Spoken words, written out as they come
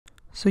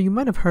So you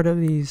might have heard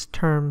of these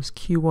terms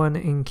Q1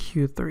 and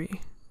Q3,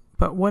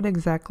 but what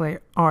exactly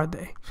are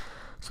they?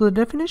 So the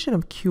definition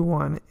of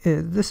Q1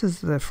 is this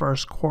is the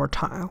first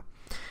quartile.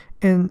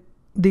 And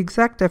the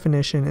exact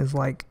definition is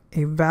like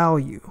a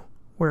value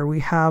where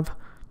we have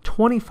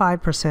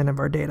 25% of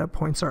our data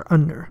points are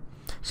under.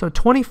 So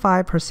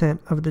 25%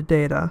 of the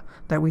data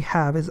that we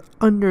have is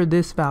under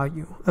this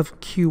value of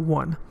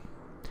Q1.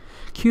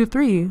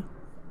 Q3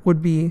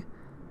 would be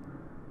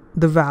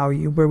the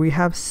value where we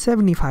have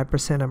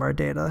 75% of our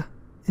data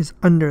is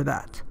under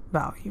that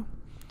value.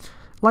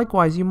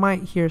 Likewise, you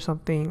might hear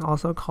something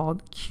also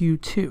called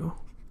Q2,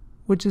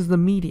 which is the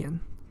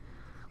median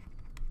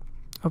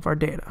of our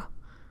data.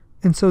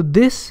 And so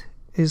this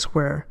is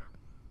where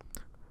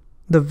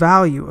the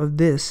value of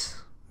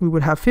this, we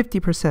would have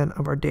 50%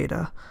 of our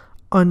data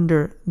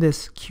under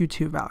this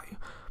Q2 value.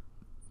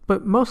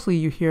 But mostly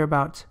you hear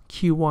about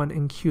Q1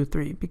 and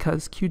Q3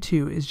 because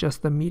Q2 is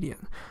just the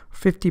median.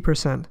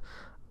 50%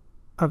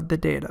 of the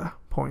data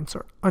points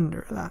are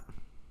under that.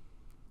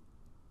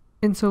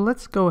 And so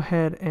let's go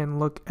ahead and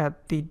look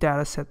at the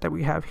data set that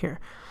we have here.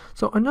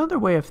 So another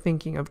way of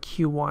thinking of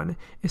Q1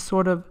 is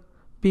sort of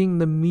being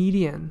the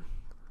median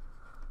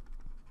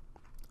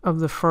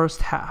of the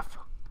first half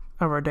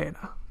of our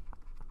data.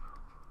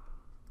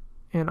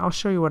 And I'll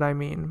show you what I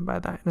mean by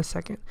that in a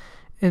second.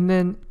 And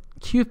then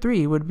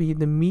Q3 would be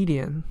the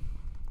median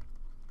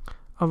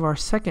of our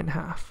second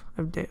half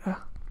of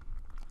data.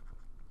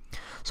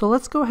 So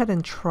let's go ahead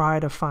and try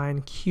to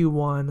find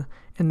Q1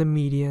 and the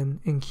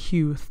median in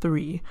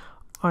Q3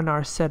 on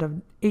our set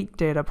of 8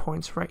 data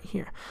points right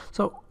here.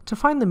 So to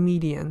find the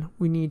median,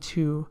 we need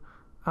to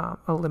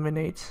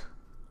eliminate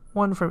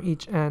 1 from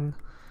each end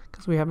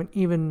because we have an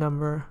even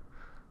number.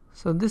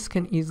 So this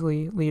can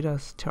easily lead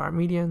us to our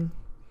median,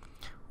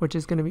 which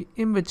is going to be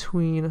in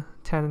between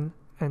 10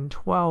 and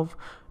 12.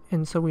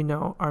 And so we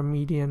know our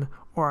median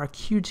or our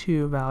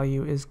Q2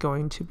 value is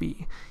going to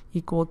be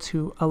equal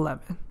to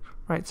 11.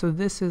 Right, so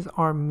this is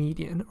our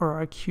median or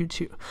our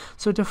Q2.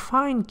 So to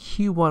find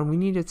Q1, we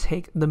need to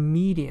take the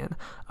median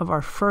of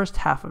our first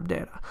half of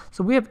data.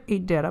 So we have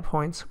 8 data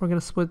points. We're going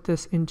to split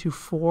this into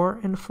 4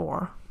 and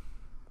 4.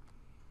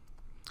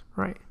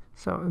 Right,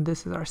 so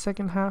this is our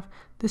second half.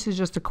 This is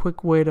just a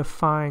quick way to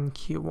find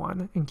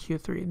Q1 and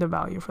Q3, the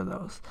value for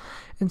those.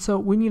 And so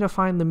we need to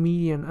find the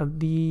median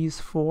of these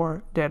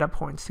 4 data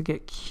points to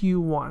get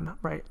Q1,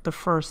 right, the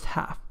first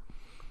half.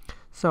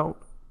 So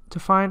to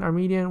find our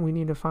median, we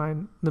need to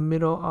find the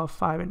middle of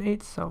 5 and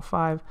 8. So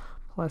 5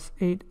 plus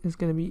 8 is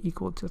going to be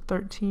equal to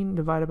 13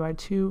 divided by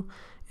 2.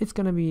 It's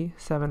going to be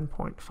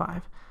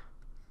 7.5.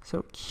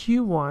 So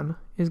Q1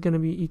 is going to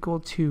be equal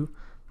to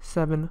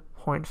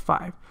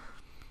 7.5.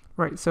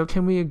 Right, so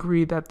can we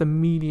agree that the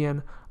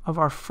median of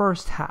our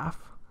first half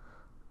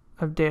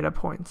of data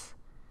points,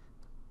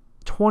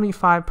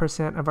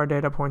 25% of our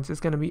data points is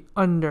going to be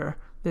under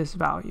this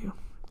value?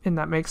 And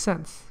that makes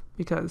sense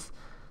because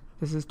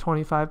this is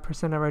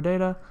 25% of our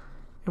data,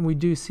 and we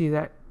do see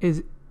that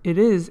it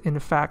is in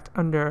fact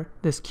under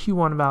this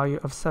Q1 value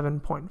of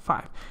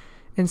 7.5.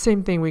 And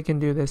same thing, we can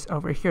do this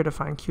over here to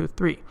find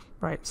Q3,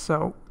 right?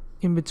 So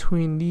in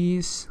between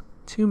these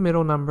two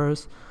middle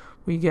numbers,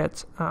 we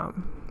get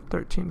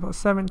 13 plus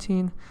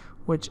 17,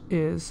 which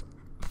is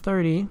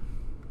 30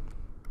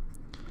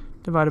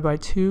 divided by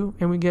 2,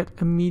 and we get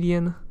a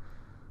median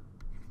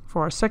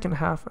for our second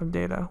half of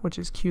data, which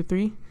is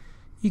Q3,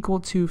 equal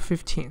to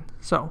 15.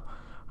 So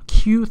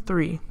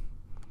Q3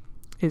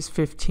 is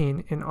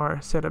 15 in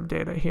our set of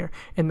data here.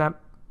 And that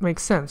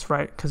makes sense,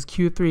 right? Because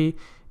Q3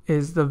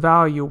 is the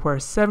value where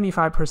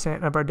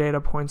 75% of our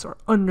data points are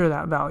under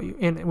that value.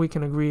 And we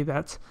can agree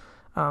that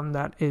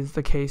that is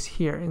the case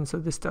here. And so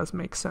this does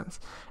make sense.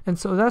 And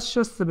so that's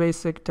just the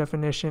basic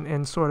definition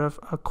and sort of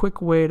a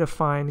quick way to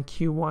find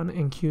Q1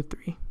 and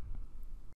Q3.